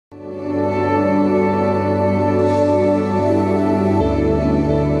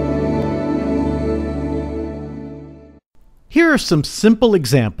Here are some simple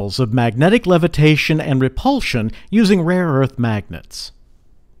examples of magnetic levitation and repulsion using rare earth magnets.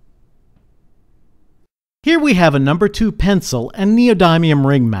 Here we have a number 2 pencil and neodymium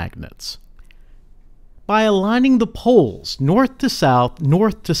ring magnets. By aligning the poles north to south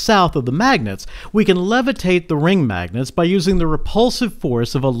of the magnets, we can levitate the ring magnets by using the repulsive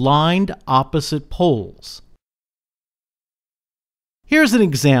force of aligned opposite poles. Here's an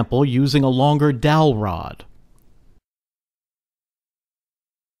example using a longer dowel rod.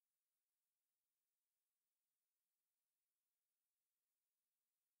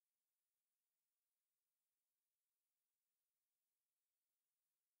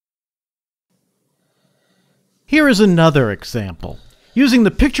 Here is another example. Using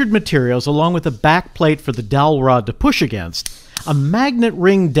the pictured materials along with a back plate for the dowel rod to push against, a magnet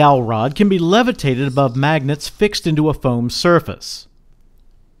ring dowel rod can be levitated above magnets fixed into a foam surface.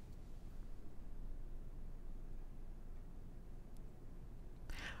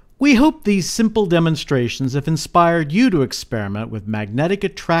 We hope these simple demonstrations have inspired you to experiment with magnetic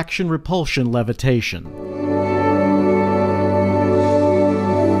attraction-repulsion levitation.